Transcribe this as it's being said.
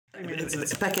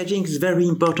Packaging is very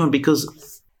important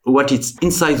because what is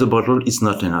inside the bottle is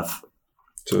not enough.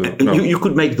 You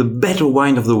could make the better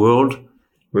wine of the world.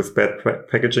 With bad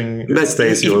packaging, it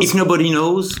stays yours. If nobody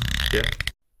knows... Yeah.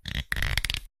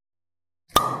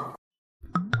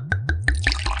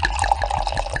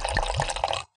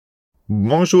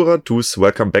 Bonjour à tous,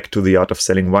 welcome back to The Art of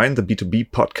Selling Wine, the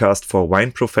B2B podcast for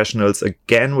wine professionals,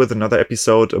 again with another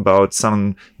episode about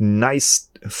some nice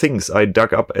things I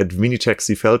dug up at Vinitech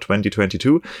Sifel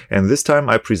 2022. And this time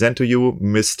I present to you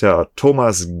Mr.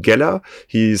 Thomas Gueller.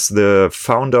 He's the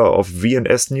founder of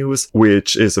V&S News,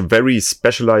 which is a very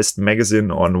specialized magazine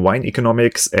on wine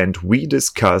economics, and we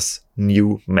discuss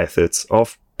new methods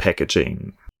of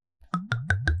packaging.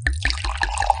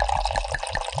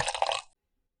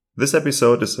 This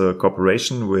episode is a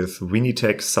cooperation with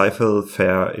Vinitech Sifel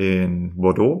Fair in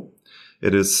Bordeaux.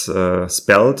 It is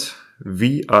spelled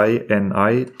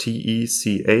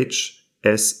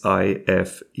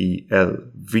V-I-N-I-T-E-C-H-S-I-F-E-L.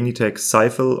 Vinitech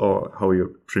Sifel, or how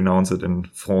you pronounce it in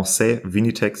Francais,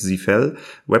 Vinitech Sifel.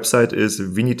 Website is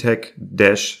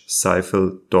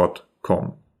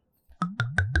vinitech-sifel.com.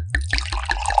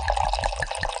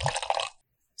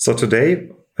 So today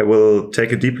I will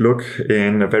take a deep look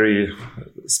in a very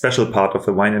special part of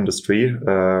the wine industry.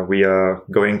 We are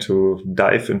going to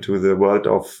dive into the world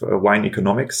of wine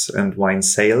economics and wine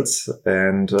sales,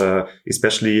 and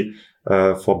especially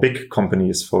for big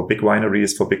companies, for big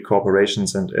wineries, for big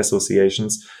corporations and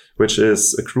associations, which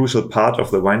is a crucial part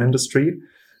of the wine industry.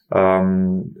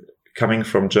 Coming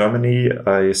from Germany,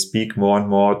 I speak more and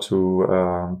more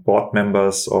to board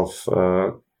members of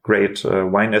great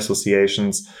wine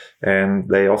associations, and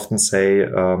they often say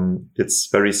it's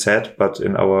very sad, but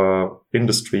in our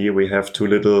industry we have too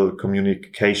little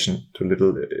communication, too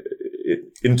little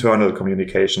internal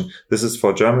communication. This is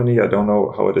for Germany. I don't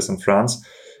know how it is in France,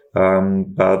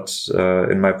 but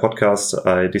in my podcast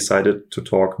I decided to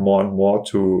talk more and more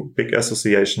to big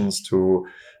associations, to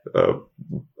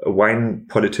wine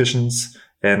politicians.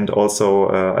 And also,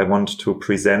 I want to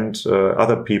present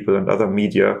other people and other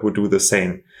media who do the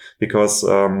same, because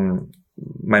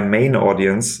my main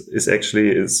audience is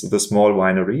the small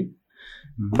winery,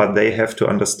 but they have to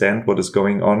understand what is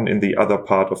going on in the other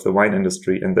part of the wine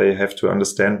industry, and they have to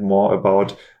understand more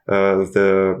about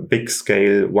the big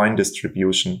scale wine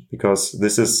distribution, because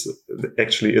this is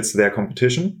actually, it's their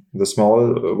competition. The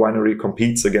small winery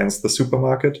competes against the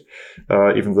supermarket,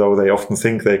 even though they often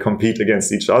think they compete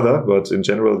against each other, but in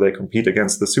general they compete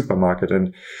against the supermarket.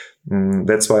 And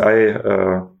that's why I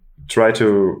try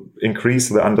to increase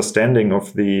the understanding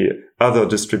of the other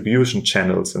distribution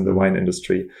channels in the wine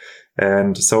industry.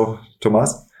 And so,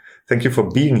 Thomas, thank you for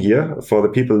being here. For the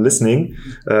people listening,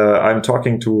 I'm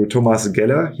talking to Thomas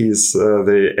Gueller. He's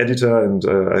the editor and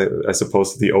I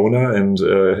suppose the owner and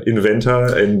inventor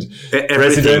and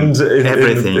president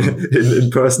in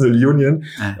personal union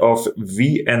of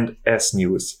V&S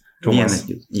News. Thomas, V&S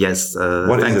News. Yes.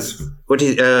 What is it? What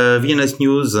is V&S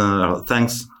News?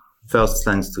 Thanks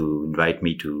to invite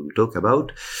me to talk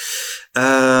about.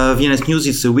 V&S News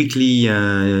is a weekly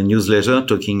newsletter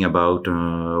talking about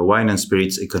wine and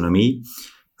spirits economy.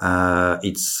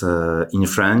 It's in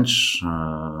French,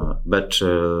 but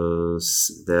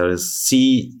there is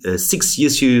 6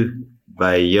 issues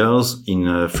by years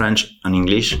in French and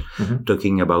English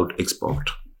talking about export.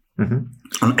 And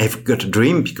I've got a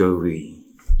dream, because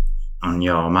on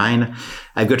your mind,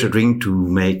 I've got a dream to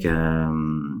make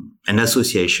an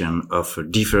association of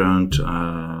different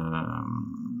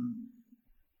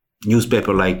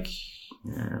newspaper like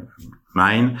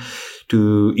mine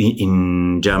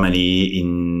in Germany,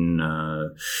 in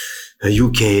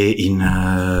UK, in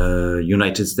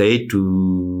United States,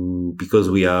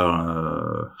 because we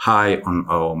are high on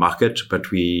our market, but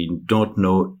we don't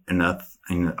know enough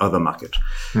in other market.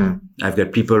 I've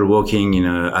got people working in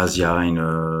Asia, in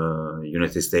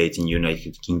United States, in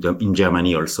United Kingdom, in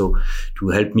Germany also, to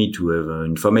help me to have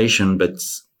information, but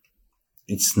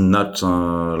it's not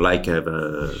like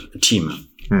a team.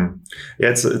 Yeah,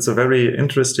 it's a very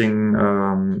interesting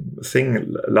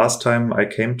thing. Last time I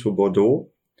came to Bordeaux,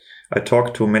 I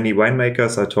talked to many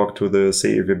winemakers. I talked to the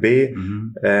CEVB,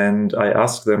 and I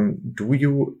asked them, do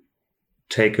you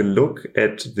take a look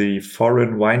at the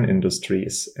foreign wine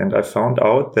industries? And I found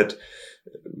out that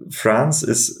France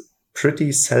is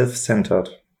pretty self-centered.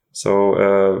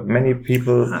 So many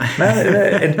people,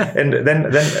 and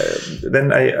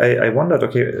then I wondered,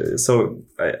 okay, so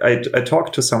I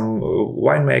talked to some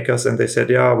winemakers, and they said,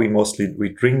 yeah, we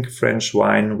drink French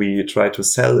wine, we try to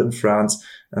sell in France.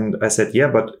 And I said, yeah,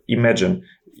 but imagine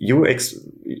you as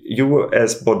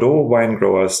Bordeaux wine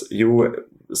growers, you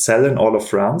sell in all of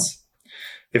France,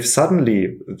 If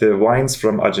suddenly the wines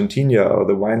from Argentina or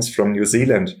the wines from New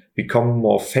Zealand become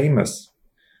more famous,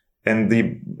 and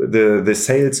the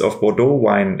sales of Bordeaux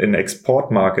wine in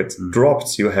export markets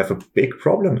drops, you have a big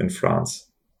problem in France.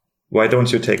 Why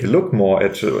don't you take a look more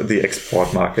at the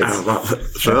export markets?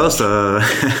 First,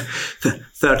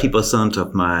 30%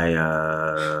 of my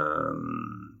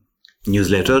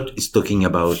newsletter is talking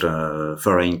about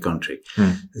foreign country.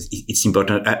 It's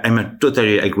important. I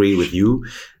totally agree with you.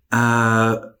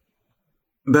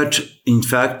 But in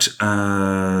fact,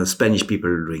 Spanish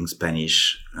people drink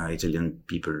Spanish, Italian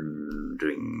people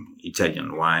drink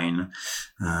Italian wine.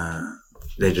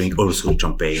 They drink also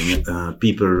champagne.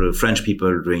 French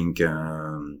people drink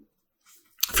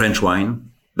French wine,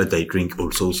 but they drink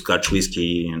also Scotch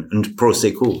whiskey and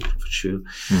Prosecco, for sure.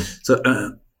 So,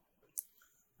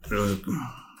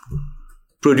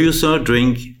 producer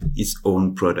drink his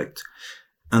own product.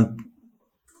 And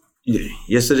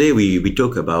yesterday we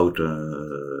talked about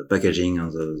packaging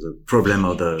and the problem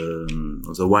of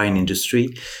the wine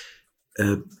industry.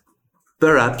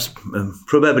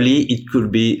 Probably it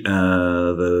could be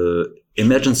the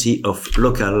emergency of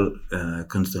local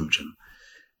consumption.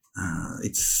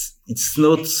 It's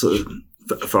not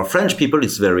for French people.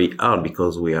 It's very hard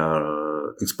because we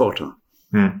are exporter.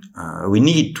 We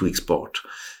need to export,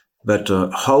 but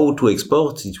how to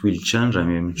export it will change.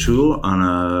 I'm sure.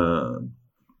 And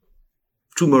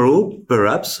tomorrow,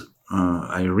 perhaps,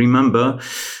 I remember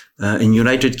in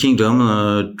United Kingdom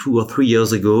 2 or 3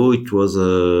 years ago, it was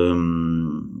a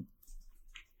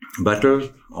battle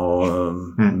or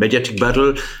mediatic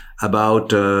battle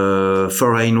about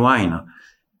foreign wine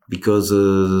because I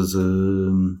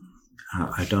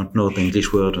don't know the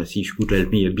English word. I think you could help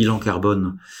me. Bilan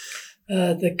carbone.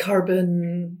 The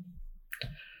carbon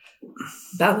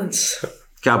balance.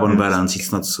 Carbon balance.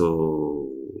 It's not so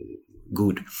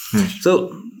good.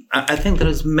 So I think there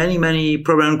is many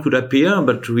problems could appear,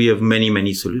 but we have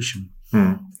many solutions.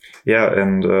 Yeah,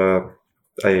 and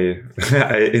I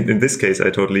in this case I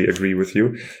totally agree with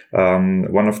you.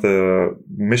 One of the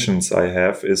missions I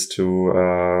have is to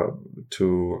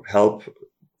help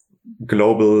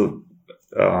global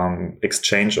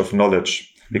exchange of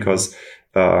knowledge, because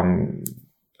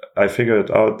I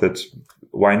figured out that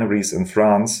wineries in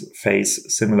France face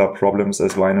similar problems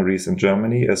as wineries in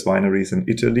Germany, as wineries in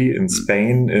Italy, in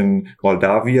Spain, in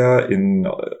Moldavia, in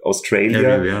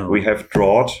Australia. We have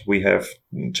drought, we have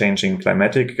changing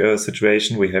climatic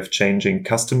situation, we have changing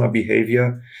customer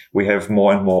behavior, we have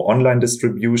more and more online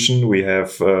distribution, we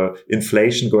have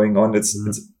inflation going on. It's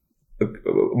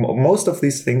most of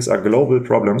these things are global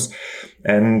problems.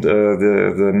 And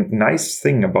the nice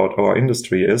thing about our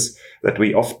industry is that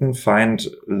we often find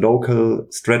local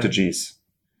strategies,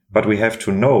 but we have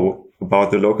to know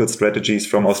about the local strategies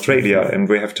from Australia, and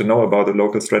we have to know about the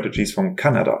local strategies from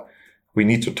Canada. We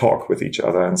need to talk with each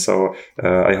other. And so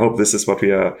I hope this is what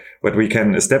we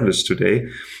can establish today.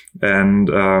 And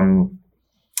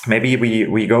maybe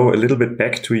we go a little bit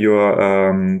back to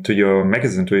your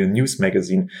magazine, to your news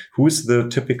magazine. Who's the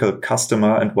typical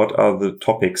customer and what are the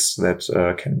topics that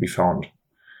can be found?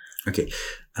 Okay.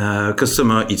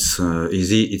 Customer, it's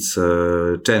easy. It's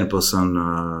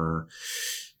 10%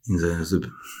 in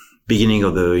the beginning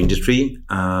of the industry,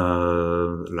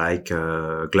 like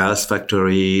glass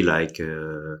factory, like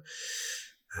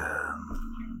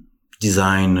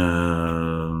design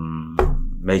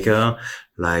maker,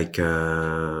 like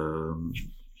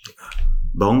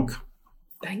banks.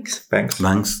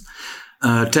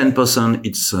 10%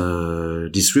 it's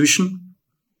distribution.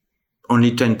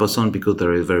 Only 10% because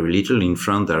there is very little. In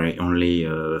France, there are only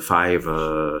 5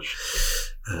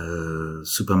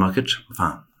 supermarkets.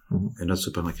 Not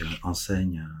supermarket,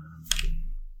 enseigne.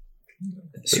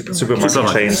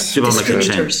 Supermarket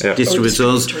chains.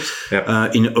 Distributors.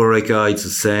 Yeah. In Oreca, it's the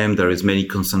same. There is many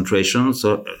concentration.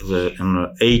 So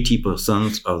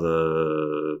 80% of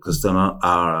the customer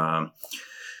are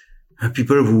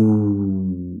people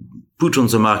who put on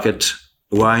the market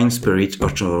wine, spirit,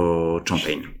 or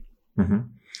champagne.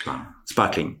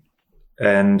 Sparkling.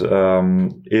 And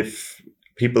if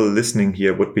people listening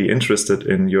here would be interested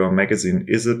in your magazine,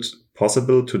 is it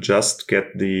possible to just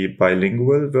get the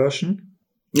bilingual version?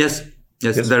 Yes.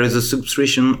 There is a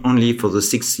subscription only for the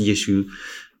 6th issue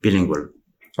bilingual.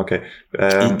 Okay.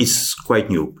 It's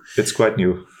quite new. It's quite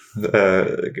new.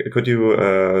 Could you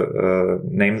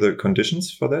name the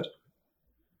conditions for that?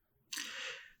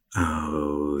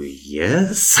 Oh,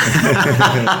 yes.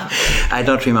 I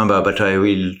don't remember, but I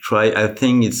will try. I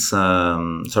think it's,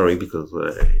 sorry, because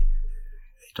I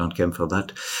don't come for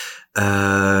that.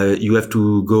 You have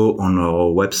to go on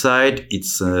our website.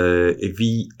 It's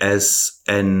VSNEV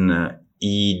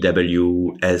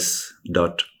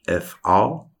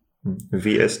VSnews.fr.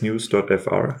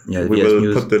 vsnews.fr. Yeah, we VS will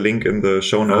News. put the link in the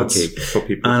show notes for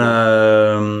people.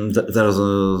 And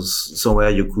there's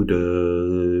somewhere you could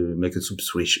make a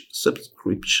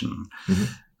subscription. Mm-hmm.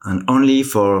 And only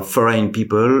for foreign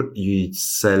people, it's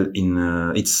sent in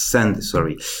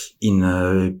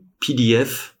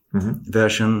PDF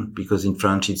version, because in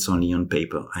French it's only on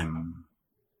paper.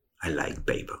 I like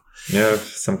paper. Yeah,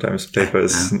 sometimes paper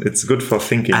it's good for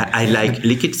thinking. I like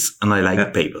liquids and I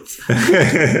like papers.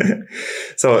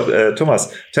 So,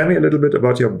 Thomas, tell me a little bit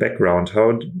about your background.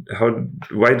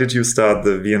 Why did you start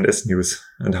the V&S News,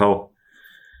 and how?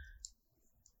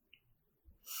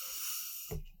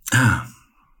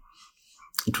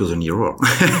 It was an error.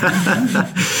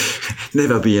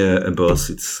 Never be a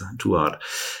boss. It's too hard.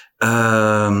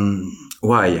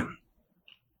 Why?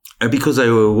 Because I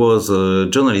was a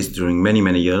journalist during many,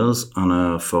 many years, and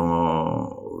I'm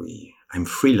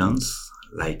freelance,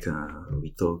 like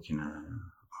we talk in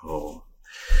our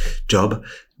job,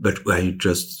 but I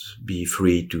just be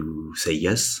free to say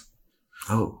yes.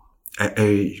 Oh,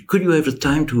 could you have the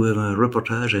time to have a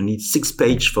reportage? I need 6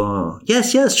 pages for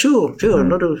yes, sure,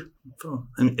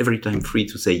 and every time free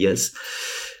to say yes.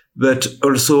 But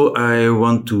also I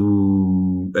want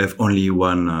to have only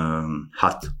one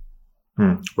hat.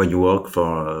 When you work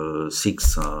for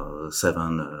 6,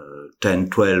 7, 10,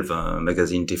 12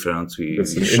 magazine different,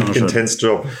 it's an intense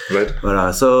job, right?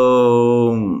 Voilà.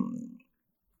 So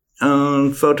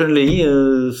unfortunately,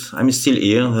 I'm still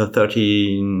here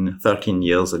 13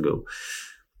 years ago.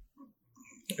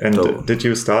 And did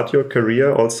you start your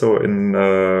career also in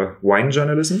wine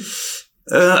journalism?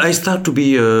 I start to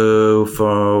be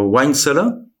for wine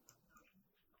seller.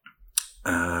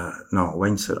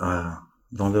 Wine seller.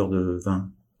 Vendeur de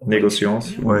vin.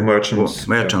 Négociants, merchants.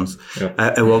 Merchants. Yeah.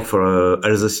 I work for an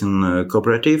Alsatian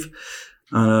cooperative.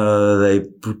 They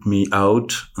put me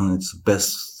out, and it's the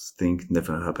best thing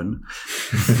never happened.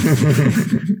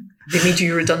 They made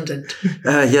you redundant.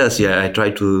 Yes, I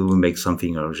try to make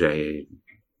something. I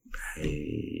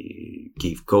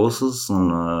give courses, and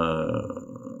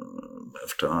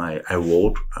after I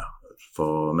wrote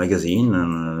for a magazine,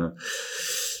 and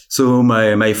so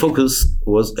my focus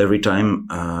was every time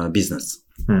business.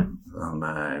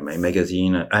 My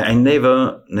magazine, I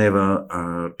never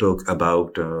talk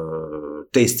about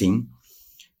tasting.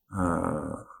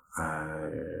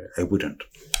 I wouldn't.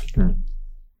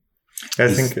 I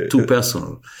think too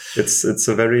personal. It's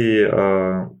a very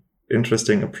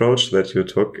interesting approach that you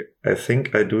took. I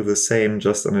think I do the same,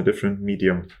 just on a different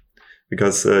medium.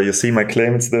 Because you see my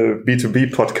claim, it's the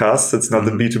B2B podcast. It's not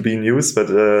the B2B news, but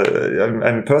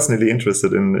I'm personally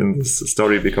interested in this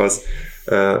story because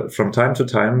from time to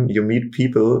time you meet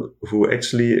people who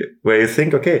actually, where you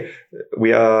think, okay,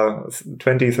 we are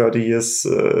 20, 30 years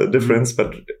difference,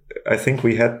 but I think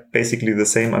we had basically the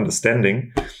same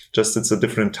understanding, just it's a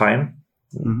different time,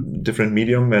 different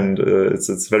medium, and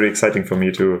it's very exciting for me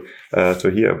to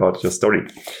hear about your story.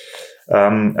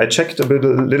 I checked a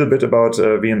little bit about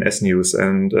V&S News,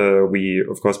 and we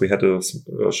had a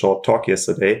short talk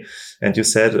yesterday, and you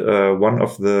said one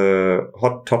of the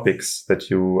hot topics that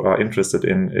you are interested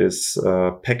in is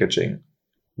packaging.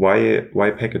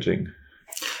 Why packaging?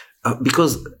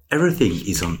 Because everything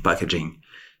is on packaging.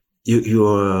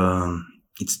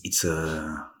 It's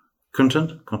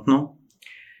content.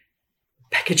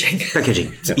 Packaging.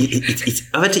 Yeah.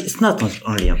 It's not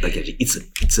only on packaging. It's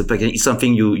a packaging. It's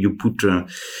something you put.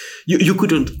 You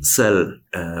couldn't sell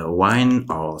wine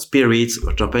or spirits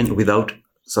or champagne without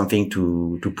something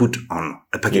to put on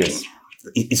a packaging. Yes.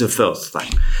 It's the first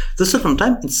time. The second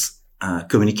time, it's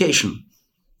communication.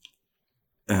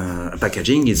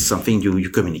 Packaging is something you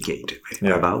communicate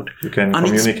about. You can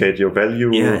communicate your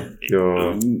value,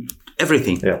 your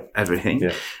everything. Yeah. Everything.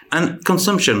 Yeah. And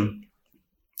consumption.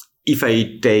 If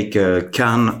I take a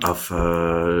can of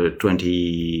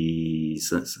 20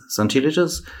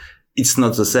 centiliters, it's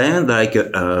not the same like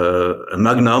a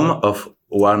magnum of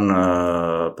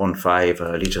 1.5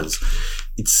 liters.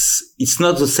 It's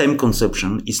not the same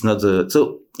consumption.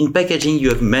 So in packaging you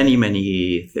have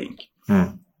many things.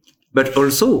 But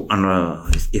also, and I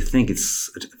think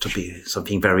it's to be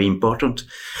something very important.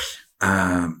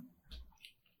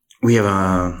 We have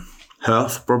a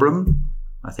health problem.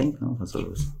 I think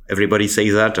everybody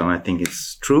says that, and I think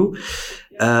it's true.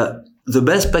 The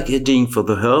best packaging for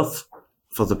the earth,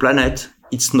 for the planet,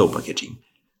 it's no packaging.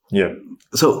 Yeah.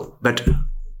 So, but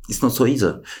it's not so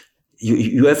easy.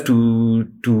 You have to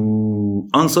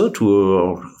answer to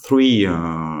our 3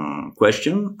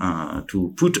 questions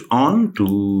to put on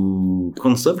to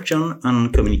consumption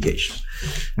and communication.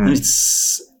 And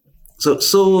it's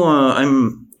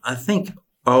I think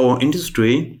our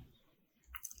industry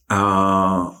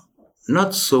are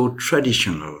not so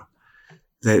traditional.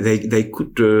 They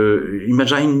could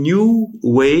imagine new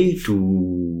way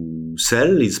to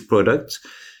sell his products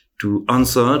to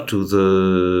answer to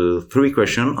the three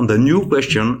questions and the new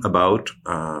question about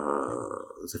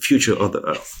the future of the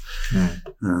Earth.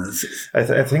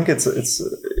 I think it's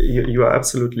you are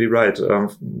absolutely right.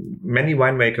 Many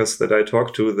winemakers that I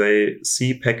talk to, they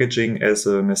see packaging as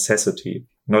a necessity,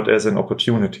 not as an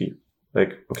opportunity.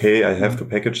 Like, okay, I have to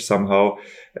package somehow,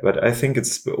 but I think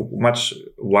it's much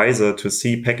wiser to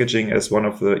see packaging as one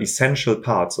of the essential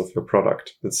parts of your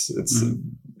product. It's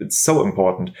so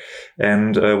important.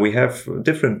 And we have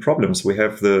different problems. We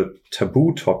have the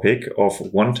taboo topic of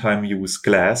one-time use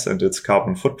glass and its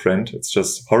carbon footprint. It's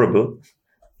just horrible.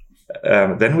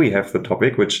 Then we have the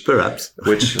topic which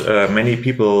many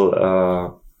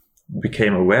people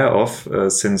became aware of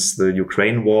since the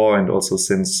Ukraine war and also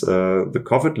since the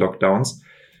COVID lockdowns.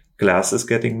 Glass is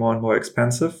getting more and more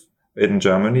expensive. In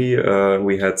Germany,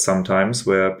 we had some times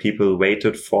where people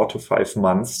waited 4 to 5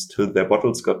 months till their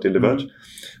bottles got delivered.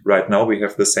 Mm-hmm. Right now, we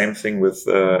have the same thing with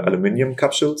aluminium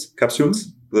capsules.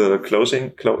 The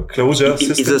closure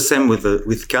system. It's the same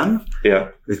with can.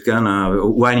 Yeah. With can,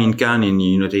 wine in can in the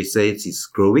United States is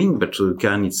growing, but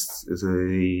can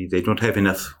they don't have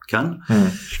enough can.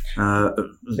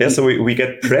 So we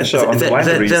get pressure on the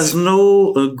wineries. There's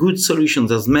no good solution.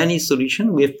 There's many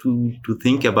solutions. We have to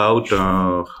think about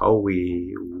how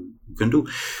we can do.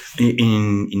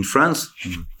 In France,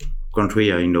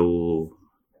 country I know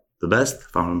the best,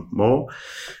 far more.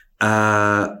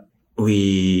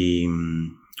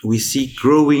 We see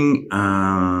growing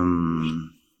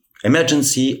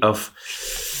emergency of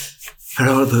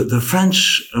the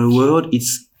French word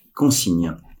is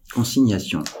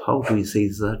consignation. How do we say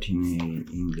that in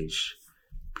English,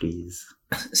 please?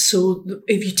 So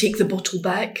if you take the bottle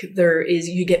back,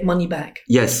 you get money back.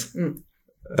 Yes.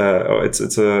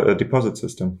 It's a deposit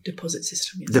system. Deposit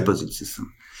system. Yes. Deposit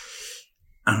system.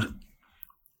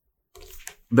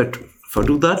 But for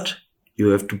do that, you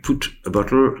have to put a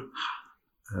bottle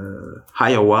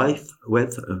higher weight,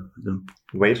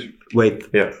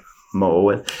 yeah, more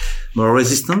weight, more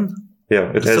resistant.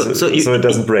 Yeah, it has, so it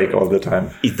doesn't break all the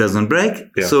time. It doesn't break,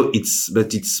 yeah. So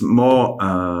it's more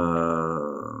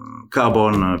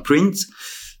carbon print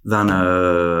than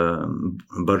a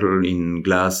bottle in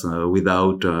glass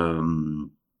without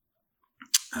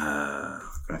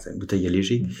bouteille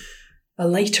léger. A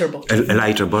lighter bottle. A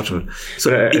lighter bottle.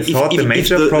 So I thought the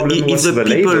major problem was the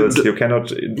labels. You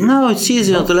cannot. No, it's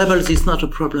easier. The labels is not a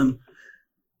problem.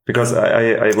 Because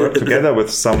I work together with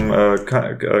some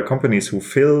companies who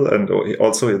fill and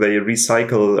also they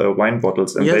recycle wine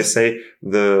bottles, and they say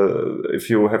if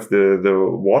you have the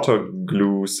water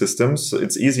glue systems,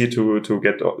 it's easy to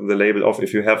get the label off.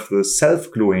 If you have the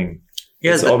self gluing,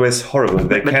 it's always horrible.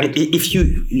 If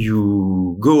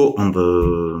you go on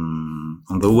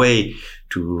the way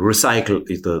to recycle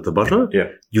the bottle,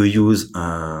 you use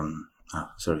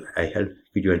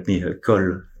could you help me?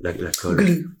 Coal.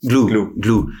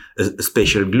 Glue. A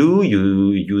special glue.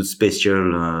 You use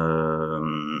special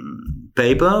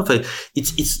paper.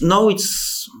 It's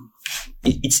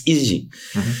easy.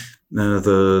 Mm-hmm.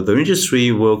 The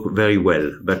industry work very well,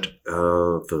 but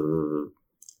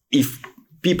if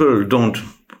people don't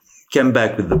come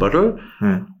back with the bottle,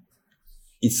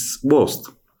 it's worst.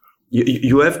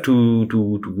 You have to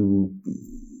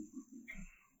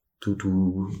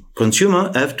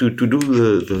consumer have to do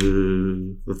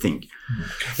the thing.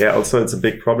 Yeah. Also, it's a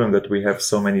big problem that we have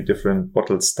so many different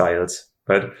bottle styles.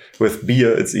 Right? With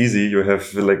beer, it's easy. You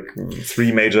have like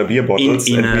 3 major beer bottles,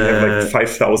 and we have like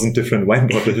 5,000 different wine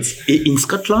bottles. In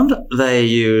Scotland,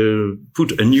 they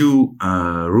put a new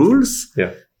rules.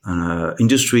 Yeah.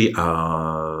 Industry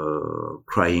are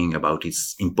crying about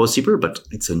it's impossible, but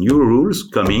it's a new rules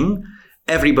coming.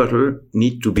 Every bottle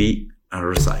need to be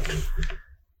recycled.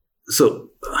 So,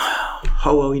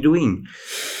 how are we doing?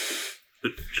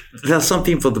 There's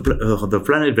something for the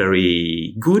planet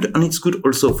very good, and it's good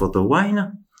also for the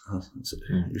wine.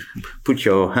 Put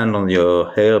your hand on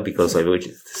your hair because I will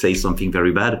say something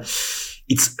very bad.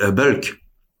 It's a bulk.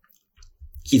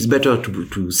 It's better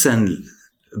to send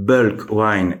bulk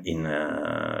wine in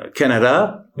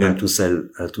Canada than to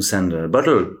send a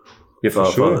bottle. Yeah,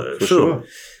 for sure.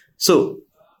 So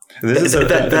this is a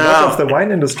lot of the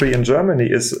wine industry in Germany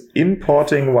is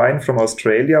importing wine from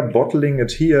Australia, bottling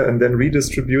it here, and then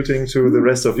redistributing to the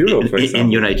rest of Europe. For example,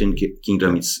 in United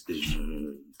Kingdom,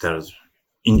 there's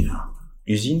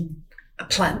using a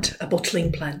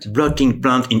bottling plant. Bottling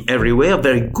plant in everywhere.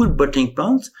 Very good bottling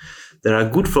plants. They are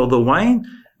good for the wine,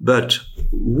 But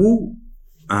who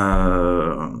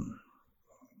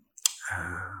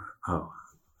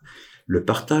le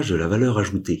partage de la valeur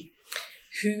ajoutée.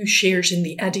 Who shares in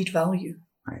the added value?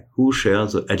 Who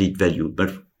shares the added value?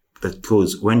 But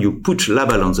because when you put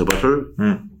label on the bottle,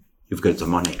 you've got the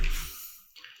money.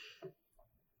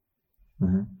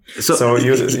 Mm-hmm. So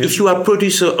if you are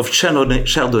producer of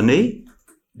Chardonnay,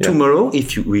 tomorrow,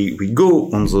 if we go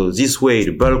on this way,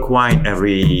 the bulk wine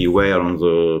everywhere on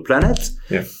the planet,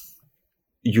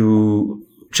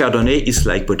 Chardonnay is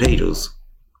like potatoes.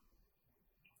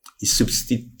 It's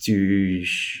substituable.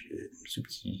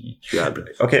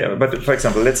 Okay, but for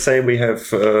example, let's say we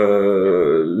have,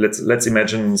 let's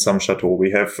imagine some chateau.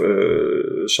 We have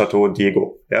Chateau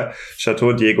Diego. Yeah,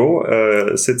 Chateau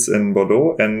Diego sits in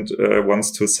Bordeaux and wants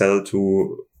to sell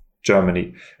to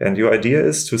Germany. And your idea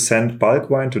is to send bulk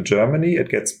wine to Germany. It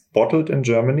gets bottled in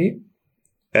Germany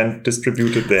and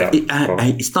distributed there.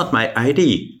 It's not my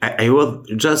idea. I was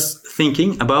just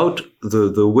thinking about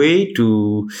the way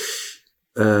to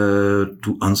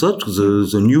answer to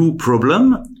the new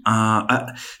problem.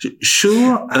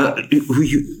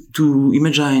 To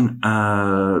imagine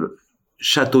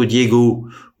Chateau Diego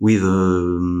with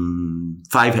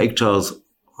 5 hectares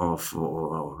of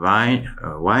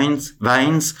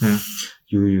vines,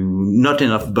 you not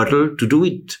enough bottle to do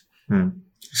it.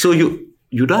 So you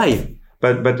die.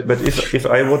 But if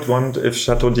I would want, if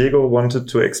Chateau Diego wanted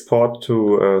to export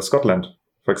to Scotland,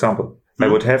 for example, I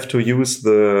would have to use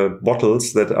the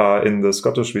bottles that are in the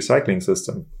Scottish recycling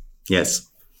system. Yes.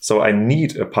 So I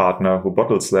need a partner who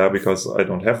bottles there because I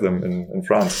don't have them in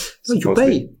France. So you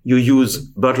pay. You use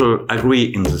bottle agree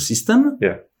in the system.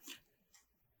 Yeah.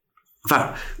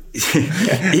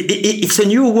 It's a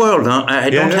new world. Huh? I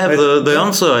don't have the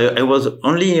answer. I was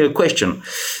only a question.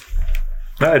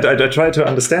 I try to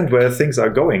understand where things are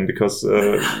going because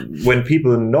when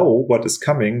people know what is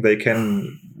coming, they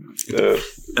can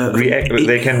react.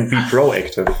 They can be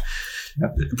proactive.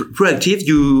 Yeah. Proactive.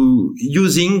 You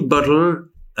using bottle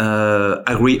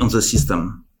agree on the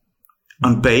system.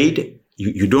 Unpaid.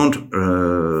 You don't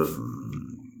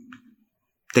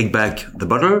take back the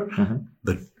bottle,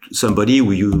 but somebody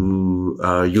you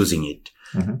are using it.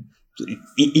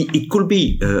 It could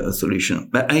be a solution.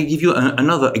 But I give you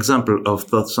another example of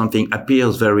something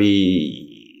appears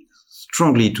very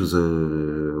strongly to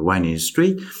the wine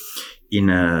industry.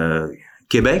 In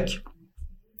Quebec,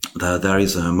 there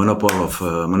is a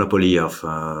monopoly of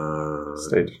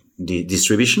state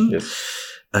distribution,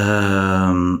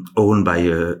 owned by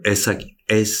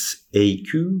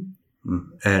SAQ.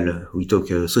 We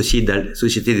talk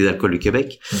Société des Alcools du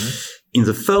Québec. In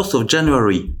the 1st of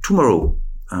January, tomorrow,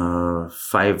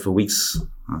 5 weeks,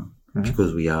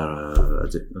 because we are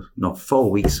 4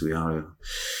 weeks. We are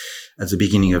at the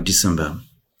beginning of December.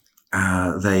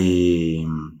 They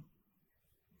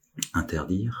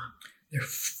interdire. They're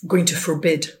going to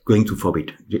forbid.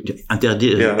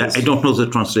 Interdire. Yeah, I don't know the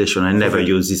translation. I never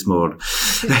use this word.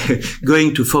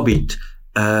 Going to forbid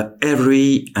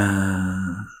every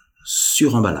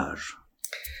suremballage.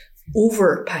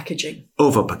 Over packaging.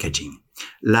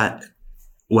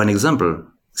 One example,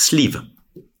 sleeve.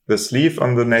 The sleeve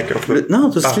on the neck of the...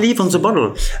 No, the sleeve on the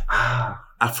bottle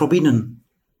are forbidden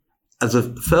at the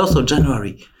 1st of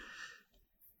January.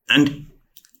 And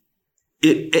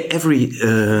every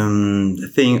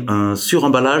thing,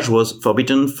 suremballage was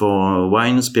forbidden for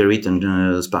wine, spirit, and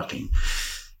sparkling.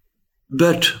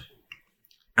 But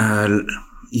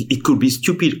it could be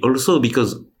stupid also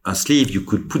because a sleeve you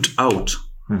could put out.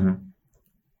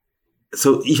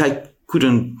 So if I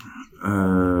couldn't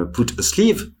put a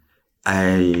sleeve,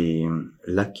 I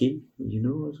lacquer,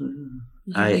 You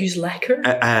use lacquer?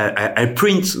 I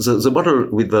print the bottle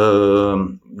with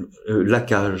the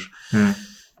laquage.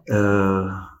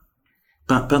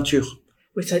 Peinture.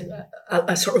 With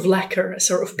a sort of lacquer, a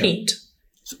sort of paint.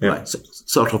 Right,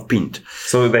 sort of paint.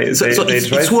 So they try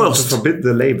to forbid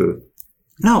the label.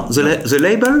 No, the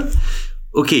label,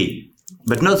 okay,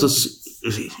 but not the...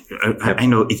 I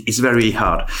know it's very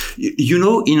hard.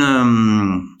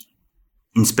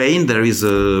 In Spain there is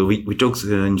we talk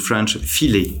in French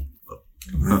filet.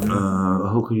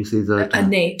 How could you say that? A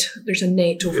net. There's a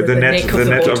net over the neck of the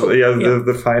bottle.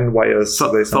 The fine wires.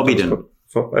 Forbidden.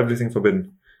 Everything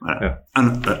forbidden.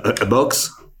 And a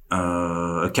box,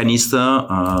 a canister,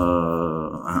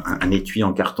 un étui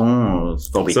en carton,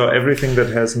 forbidden. So everything that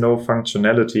has no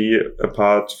functionality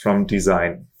apart from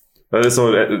design.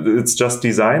 So it's just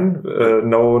design.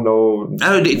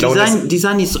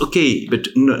 Design is okay, but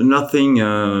nothing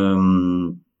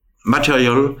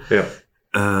material. Yeah.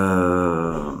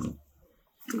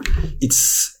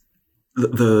 It's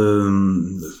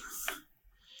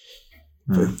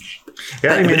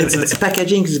Yeah, I mean, it's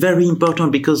packaging is very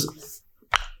important because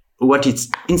what is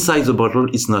inside the bottle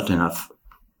is not enough.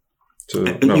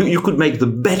 You could make the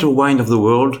better wine of the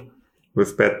world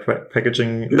with bad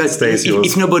packaging. But stays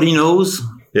if nobody knows,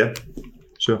 yeah,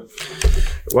 sure.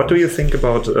 What do you think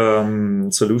about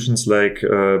solutions like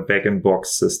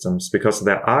bag-in-box systems? Because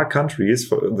there are countries,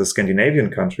 for the Scandinavian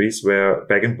countries, where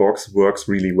bag-in-box works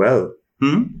really well.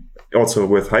 Also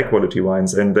with high-quality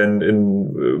wines. And then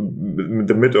in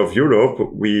the mid of Europe,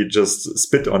 we just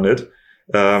spit on it.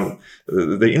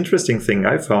 The interesting thing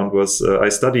I found was I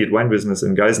studied wine business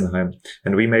in Geisenheim,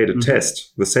 and we made a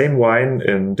test. The same wine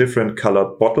in different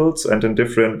colored bottles and in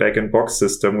different bag-in-box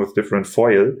system with different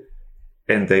foil.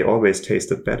 And they always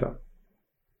tasted better.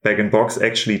 Bag-in-box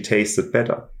actually tasted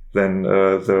better than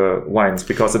the wines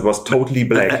because it was totally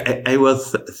black. I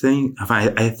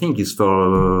think it's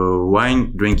for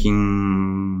wine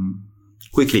drinking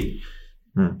quickly.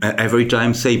 Every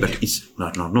time say, but it's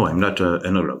not. No, I'm not an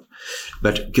enologue.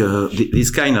 But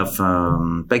this kind of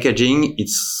packaging,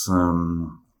 it's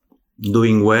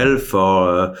doing well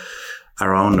for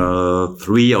around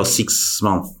 3 or 6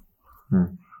 months.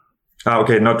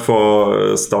 Okay, not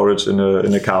for storage in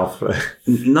a calf.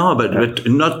 No, but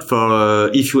not for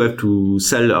if you have to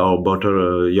sell your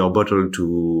bottle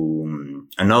to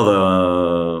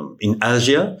another in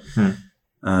Asia.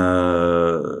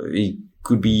 It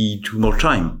could be too more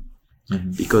time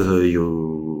because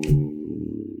you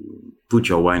put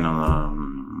your wine on a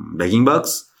bagging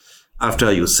box.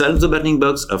 After you sell the bagging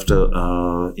box, after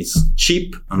it's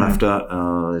cheap, and after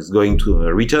it's going to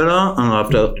a retailer, and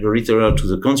after the retailer to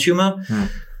the consumer.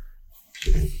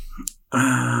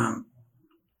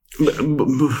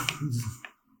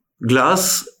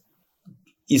 Glass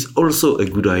is also a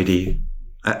good idea.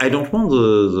 I don't want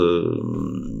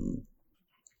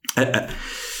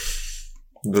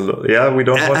we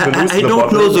don't want to lose I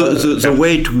don't know the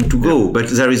way to go, but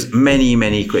there is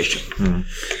many questions.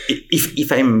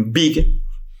 If I'm big,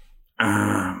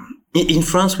 in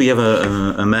France we have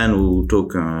a man who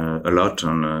talk a lot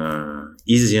on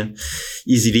easily.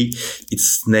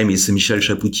 Its name is Michel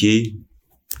Chapoutier,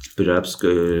 perhaps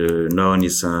known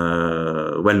is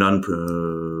a well-known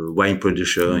wine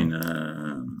producer in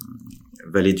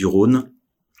Vallée du Rhône.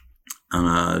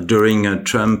 During a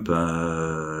Trump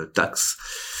tax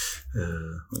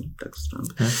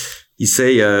Trump, he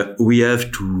say we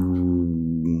have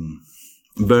to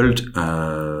build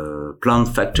a plant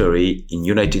factory in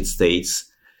United States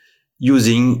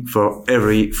using for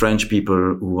every French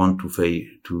people who want to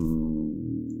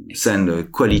send a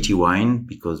quality wine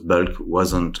because bulk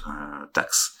wasn't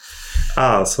taxed.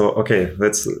 So okay,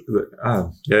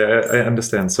 I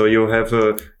understand. So you have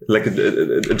a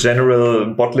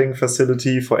general bottling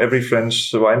facility for every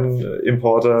French wine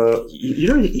importer.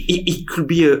 It could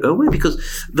be a way because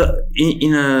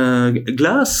in a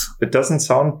glass. It doesn't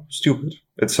sound stupid.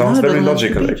 It sounds very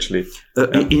logical, actually.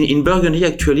 In Burgundy,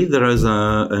 actually, there is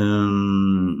a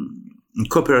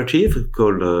cooperative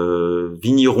called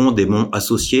Vignerons des Monts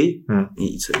Associés.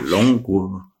 It's a long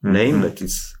name, but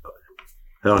it's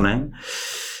her name.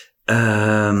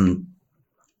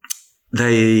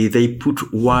 They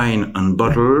put wine on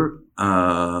bottle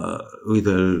with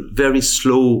a very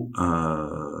slow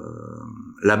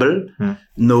label,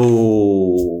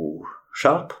 no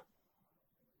sharp.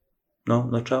 No,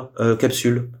 not sharp.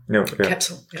 Capsule. No, yeah.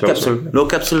 Capsule. No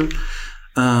capsule.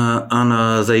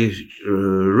 And they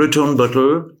return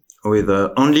bottle with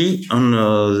only on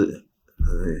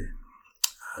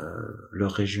la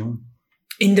région.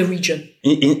 In the region.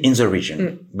 In the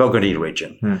region, Burgundy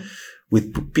region.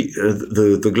 With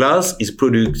the glass is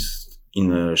produced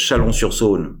in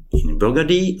Chalon-sur-Saône in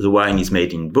Burgundy. The wine is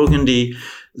made in Burgundy.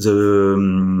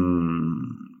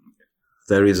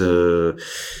 There is a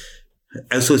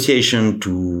association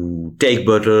to take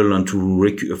bottle and to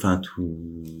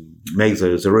make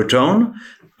the return,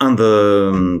 and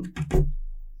the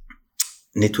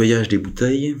nettoyage des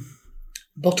bouteilles.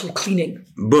 Bottle cleaning.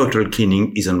 Bottle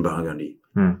cleaning is in Burgundy.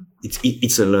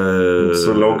 It's a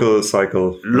local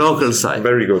cycle. Local cycle.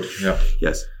 Very good. Yeah.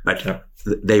 Yes, but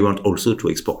they want also to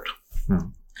export.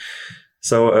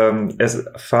 So, as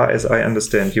far as I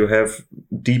understand, you have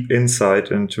deep insight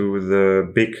into the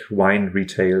big wine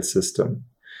retail system.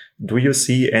 Do you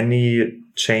see any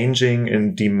changing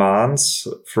in demands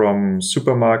from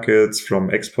supermarkets,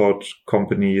 from export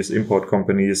companies, import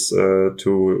companies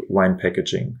to wine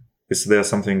packaging? Is there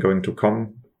something going to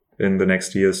come in the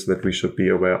next years that we should be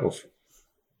aware of?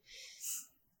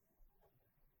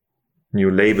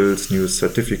 New labels, new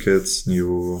certificates,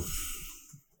 new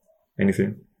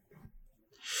anything?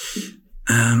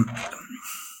 I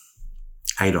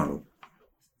don't know.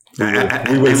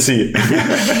 We will see.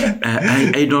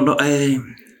 I don't know.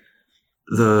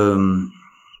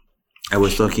 I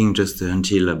was talking just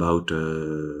until about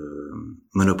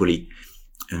monopoly.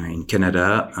 In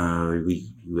Canada,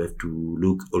 we have to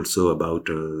look also about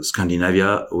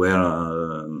Scandinavia,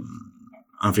 where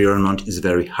environment is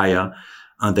very higher,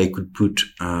 and they could put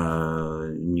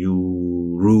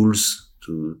new rules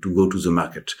to go to the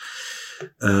market.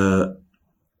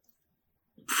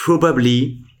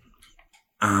 Probably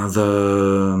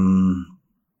the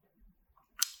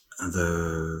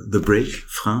brake,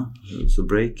 frein, the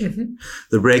brake,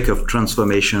 the brake of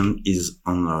transformation is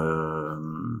on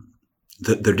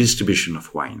the distribution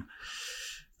of wine.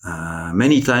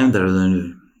 Many times there is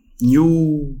a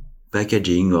new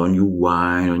packaging or new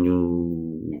wine or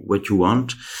new what you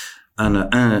want, and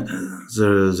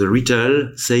the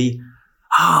retail say,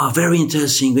 very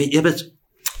interesting. Yeah, but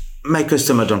my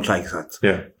customer don't like that.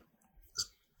 Yeah.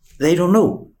 They don't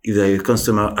know if the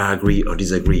customer agree or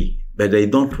disagree, but they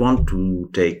don't want to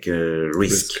take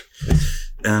risk.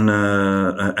 And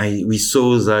we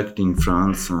saw that in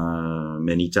France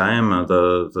many times.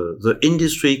 The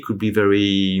industry could be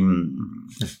very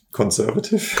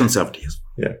conservative.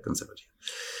 Yeah, conservative.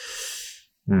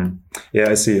 Yeah,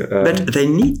 I see. But they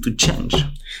need to change.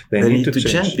 They need to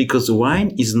change because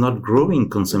wine is not growing.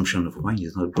 Consumption of wine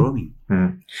is not growing.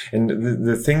 And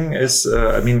the thing is,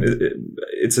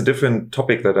 it's a different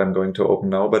topic that I'm going to open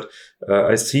now, but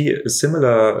I see a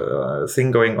similar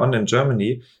thing going on in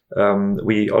Germany.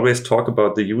 We always talk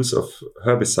about the use of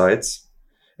herbicides.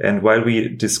 And while we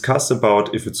discuss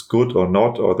about if it's good or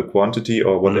not, or the quantity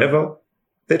or whatever,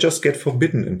 they just get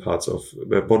forbidden in parts of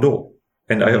Bordeaux.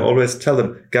 And I always tell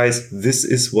them, guys, this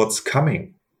is what's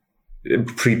coming.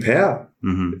 Prepare.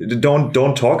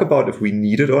 Don't talk about if we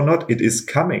need it or not. It is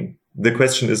coming. The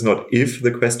question is not if,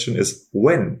 the question is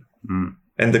when.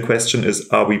 And the question is,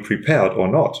 are we prepared or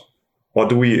not? Or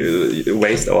do we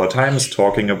waste our times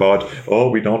talking about,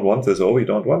 we don't want this, we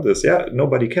don't want this. Yeah,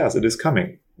 nobody cares. It is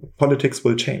coming. Politics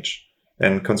will change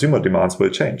and consumer demands will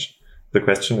change. The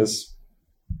question is,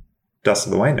 does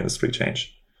the wine industry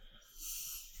change?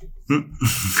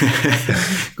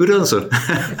 Good answer.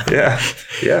 yeah.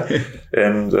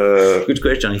 And good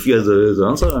question. If you have the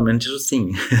answer, I'm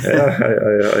interesting. Yeah,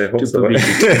 I hope so.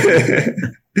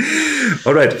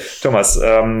 All right, Thomas.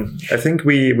 I think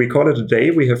we call it a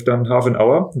day. We have done half an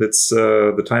hour. That's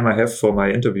the time I have for my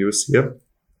interviews here.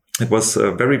 It was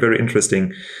very, very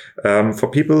interesting. For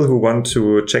people who want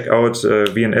to check out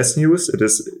V&S News, it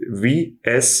is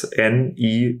vsnews.fr,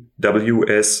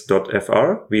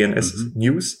 V&S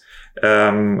News.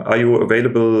 Are you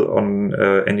available on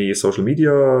any social media,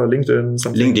 LinkedIn,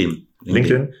 something?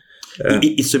 LinkedIn.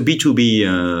 It's a B2B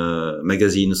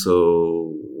magazine,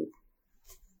 so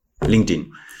LinkedIn.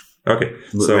 Okay.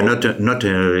 So we're not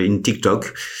in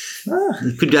TikTok.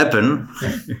 It could happen.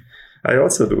 I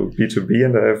also do B2B,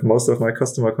 and I have most of my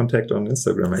customer contact on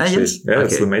Instagram, actually. Yes? Yeah,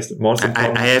 it's the most important.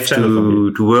 I have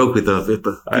to work with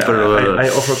people I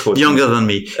offer coaching. Younger than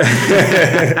me.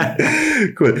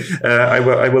 Cool.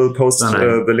 I will post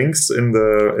the links in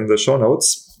the show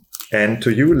notes. And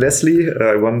to you, Leslie,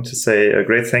 I want to say a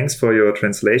great thanks for your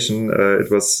translation.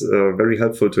 It was very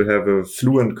helpful to have a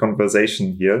fluent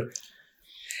conversation here.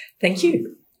 Thank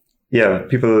you. Yeah,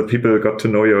 people got to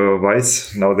know your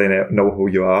voice. Now they know who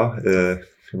you are. It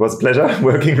was a pleasure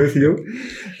working with you.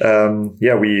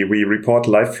 We report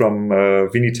live from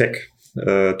Vinitech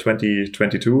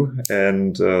 2022.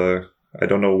 And I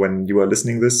don't know when you are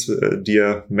listening this,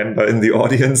 dear member in the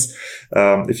audience.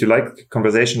 If you like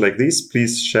conversation like these,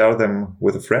 please share them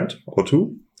with a friend or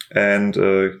two and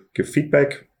give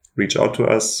feedback. Reach out to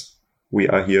us. We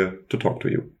are here to talk to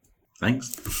you. Thanks.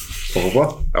 Au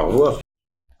revoir. Au revoir.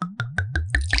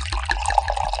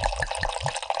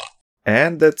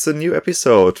 And that's a new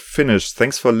episode finished.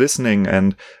 Thanks for listening.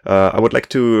 And I would like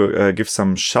to give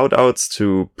some shout outs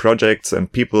to projects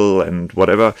and people and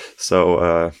whatever.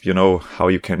 So you know how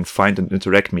you can find and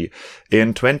interact me.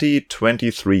 In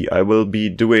 2023, I will be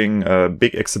doing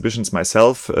big exhibitions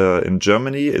myself in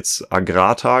Germany. It's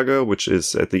Agrartage, which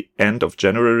is at the end of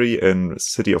January in the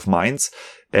city of Mainz.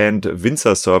 And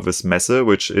Winzerservice Messe,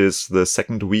 which is the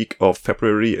second week of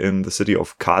February in the city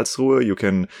of Karlsruhe. You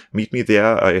can meet me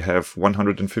there. I have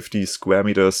 150 square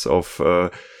meters of a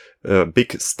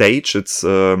big stage. It's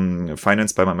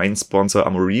financed by my main sponsor,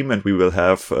 Amorim, and we will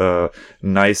have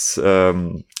nice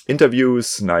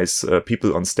interviews, nice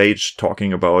people on stage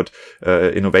talking about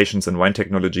innovations in wine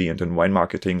technology and in wine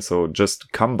marketing. So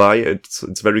just come by. It's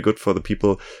very good for the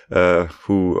people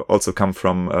who also come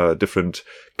from different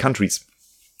countries.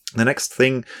 The next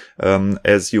thing,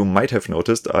 as you might have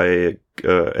noticed, I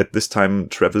at this time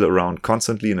travel around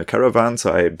constantly in a caravan.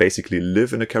 So I basically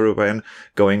live in a caravan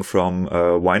going from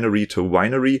winery to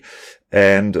winery.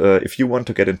 And if you want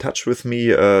to get in touch with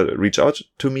me, reach out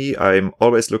to me. I'm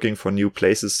always looking for new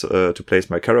places to place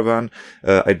my caravan.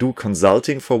 I do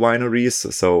consulting for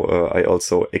wineries, so I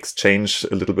also exchange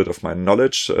a little bit of my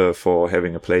knowledge for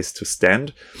having a place to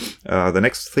stand. The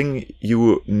next thing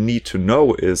you need to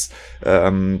know is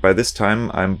by this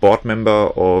time I'm board member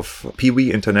of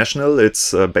PW International.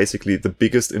 It's basically the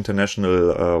biggest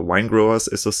international wine growers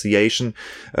association.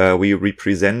 We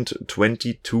represent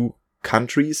 22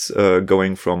 countries,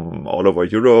 going from all over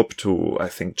Europe to, I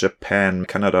think, Japan,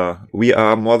 Canada. We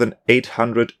are more than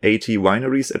 880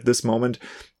 wineries at this moment.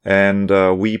 And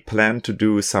we plan to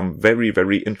do some very,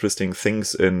 very interesting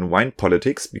things in wine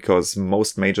politics, because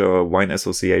most major wine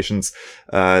associations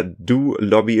do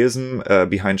lobbyism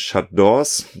behind shut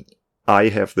doors. I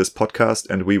have this podcast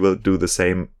and we will do the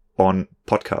same on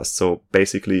podcast. So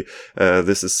basically,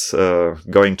 this is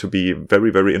going to be very,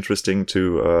 very interesting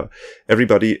to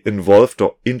everybody involved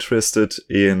or interested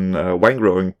in wine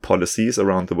growing policies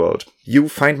around the world. You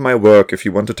find my work, if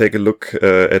you want to take a look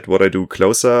at what I do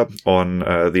closer, on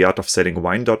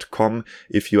theartofsellingwine.com.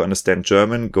 If you understand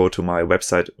German, go to my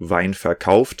website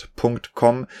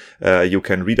weinverkauft.com. You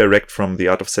can redirect from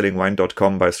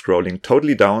theartofsellingwine.com by scrolling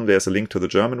totally down. There's a link to the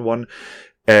German one.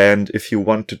 And if you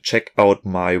want to check out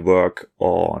my work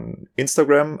on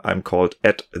Instagram, I'm called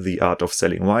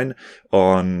 @theartofsellingwine.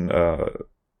 On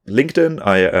LinkedIn,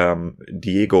 I am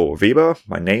Diego Weber,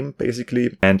 my name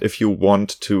basically. And if you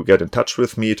want to get in touch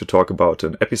with me to talk about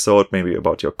an episode, maybe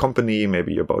about your company,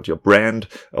 maybe about your brand,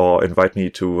 or invite me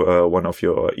to one of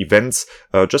your events,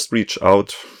 just reach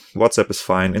out. WhatsApp is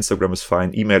fine, Instagram is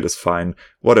fine, email is fine,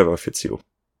 whatever fits you.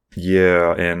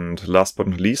 Yeah, and last but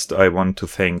not least, I want to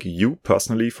thank you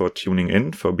personally for tuning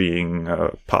in, for being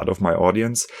part of my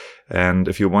audience. And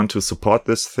if you want to support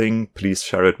this thing, please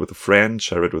share it with a friend,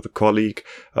 share it with a colleague,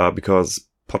 because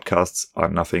podcasts are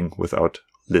nothing without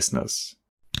listeners.